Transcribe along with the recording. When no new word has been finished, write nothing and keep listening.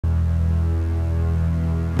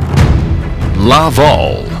love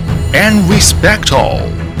all, and respect all.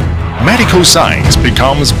 Medical science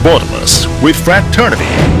becomes borderless with fraternity.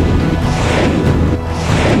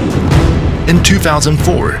 In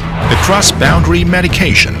 2004, the cross-boundary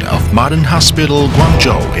medication of Modern Hospital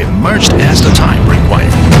Guangzhou emerged as the time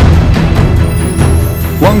required.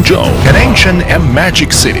 Guangzhou, an ancient and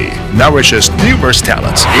magic city, nourishes numerous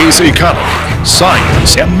talents. Its economy,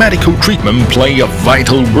 science, and medical treatment play a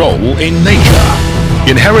vital role in Asia.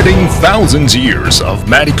 Inheriting thousands of years of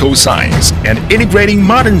medical science and integrating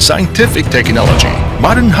modern scientific technology,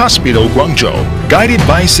 Modern Hospital Guangzhou, guided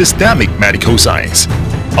by systemic medical science,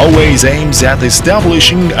 always aims at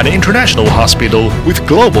establishing an international hospital with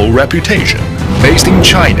global reputation, based in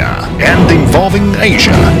China and involving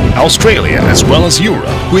Asia, Australia as well as Europe,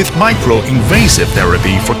 with micro-invasive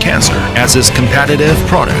therapy for cancer as its competitive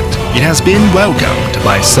product. It has been welcomed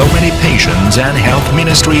by so many patients and health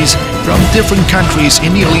ministries from different countries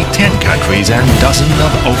in nearly 10 countries and dozens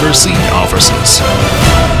of overseas offices.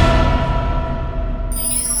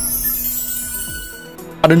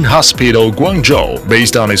 Modern Hospital Guangzhou,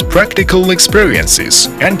 based on its practical experiences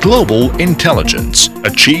and global intelligence,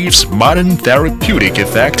 achieves modern therapeutic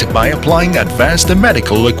effect by applying advanced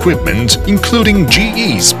medical equipment including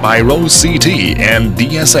GE, spiral CT, and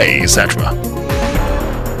DSA, etc.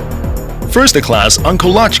 First-class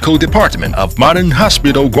oncological department of Modern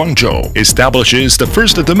Hospital Guangzhou establishes the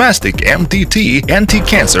first domestic MDT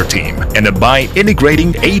anti-cancer team, and by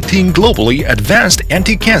integrating 18 globally advanced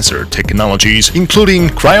anti-cancer technologies including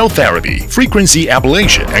cryotherapy, frequency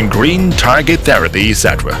ablation, and green target therapy,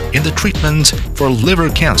 etc. in the treatment for liver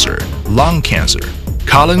cancer, lung cancer,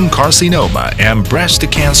 colon carcinoma, and breast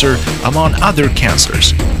cancer, among other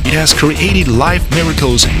cancers. It has created life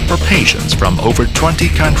miracles for patients from over 20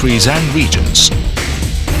 countries and regions.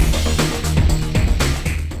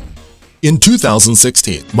 In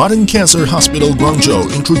 2016, Modern Cancer Hospital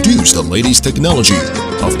Guangzhou introduced the latest technology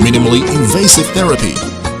of minimally invasive therapy,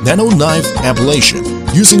 nano-knife ablation,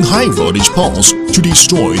 using high-voltage pulse to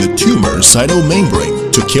destroy the tumor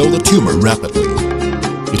cytomembrane to kill the tumor rapidly.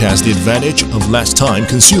 It has the advantage of less time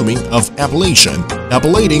consuming of ablation,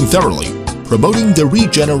 ablating thoroughly, promoting the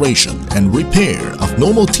regeneration and repair of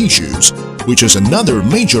normal tissues, which is another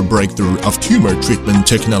major breakthrough of tumor treatment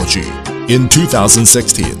technology. In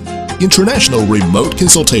 2016, International Remote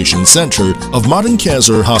Consultation Center of Modern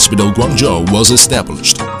Cancer Hospital Guangzhou was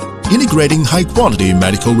established, integrating high-quality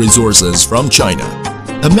medical resources from China,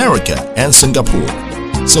 America, and Singapore,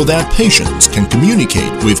 so that patients can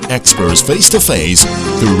communicate with experts face-to-face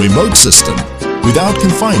through remote system without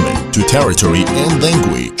confinement to territory and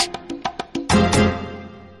language.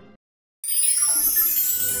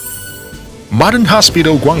 Modern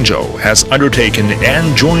Hospital Guangzhou has undertaken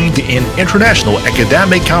and joined in international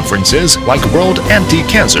academic conferences like World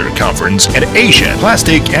Anti-Cancer Conference and Asian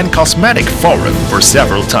Plastic and Cosmetic Forum for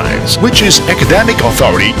several times, which is academic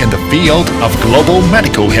authority in the field of global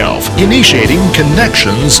medical health, initiating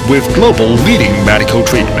connections with global leading medical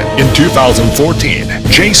treatment. In 2014,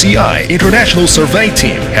 JCI International Survey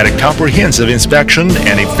Team had a comprehensive inspection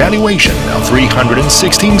and evaluation of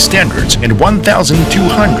 316 standards and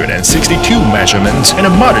 1,262 measurements, and a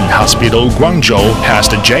Modern Hospital Guangzhou has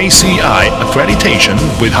the JCI accreditation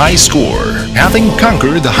with high score, having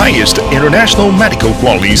conquered the highest international medical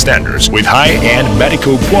quality standards with high-end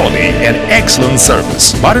medical quality and excellent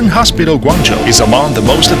service. Modern Hospital Guangzhou is among the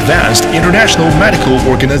most advanced international medical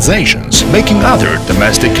organizations, making other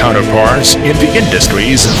domestic counterparts in the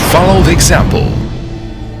industries follow the example.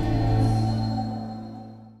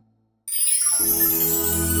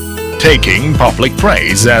 Taking public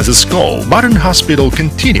praise as its goal, Modern Hospital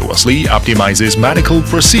continuously optimizes medical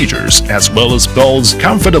procedures as well as builds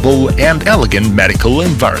comfortable and elegant medical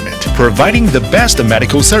environment, providing the best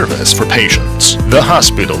medical service for patients. The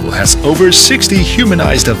hospital has over 60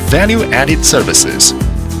 humanized value-added services,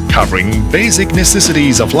 covering basic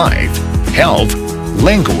necessities of life, health,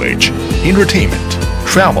 language, entertainment,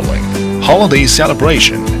 traveling, holiday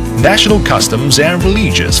celebration, national customs, and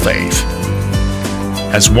religious faith.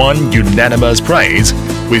 Has won unanimous praise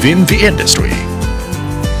within the industry.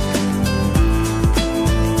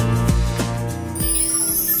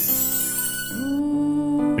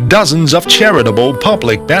 Dozens of charitable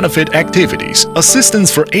public benefit activities,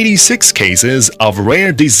 assistance for 86 cases of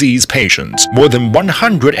rare disease patients, more than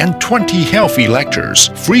 120 healthy lectures,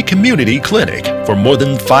 free community clinic for more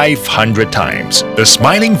than 500 times, the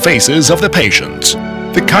smiling faces of the patients,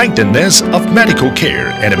 the kindness of medical care,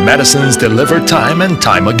 and medicines delivered time and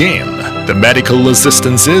time again. The medical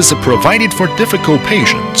assistance is provided for difficult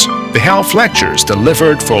patients, The health lectures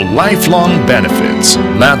delivered for lifelong benefits.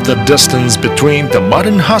 Let the distance between the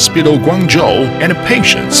modern hospital Guangzhou and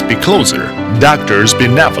patients be closer. Doctors'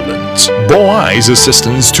 benevolence, boys'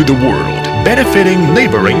 assistance to the world, benefiting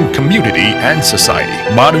neighboring community and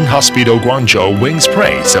society. Modern Hospital Guangzhou wins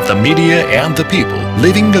praise of the media and the people,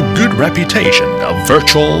 leaving a good reputation of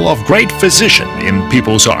virtual of great physician in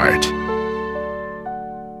people's heart.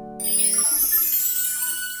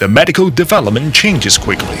 The medical development changes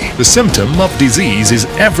quickly. The symptom of disease is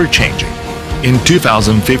ever-changing. In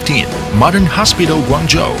 2015, Modern Hospital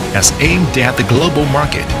Guangzhou has aimed at the global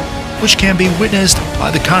market, which can be witnessed by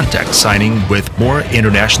the contract signing with more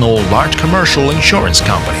international large commercial insurance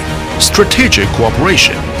company, strategic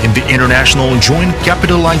cooperation in the international joint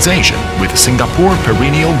capitalization with Singapore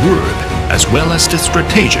Perennial Group, as well as the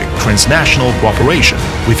strategic transnational cooperation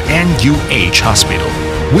with NUH Hospital.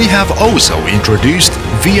 We have also introduced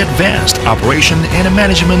the advanced operation and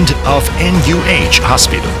management of NUH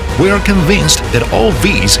Hospital. We are convinced that all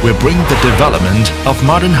these will bring the development of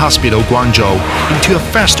Modern Hospital Guangzhou into a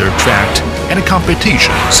faster track and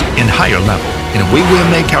competitions in higher level, and we will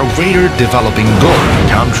make our greater developing goal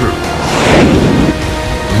come true.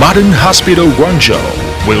 Modern Hospital Guangzhou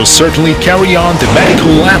will certainly carry on the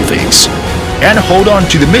medical ethics and hold on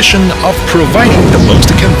to the mission of providing the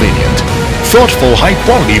most convenient, thoughtful,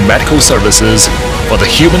 high-quality medical services for the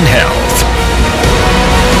human health.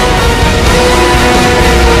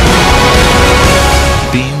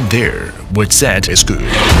 Being there with that is good.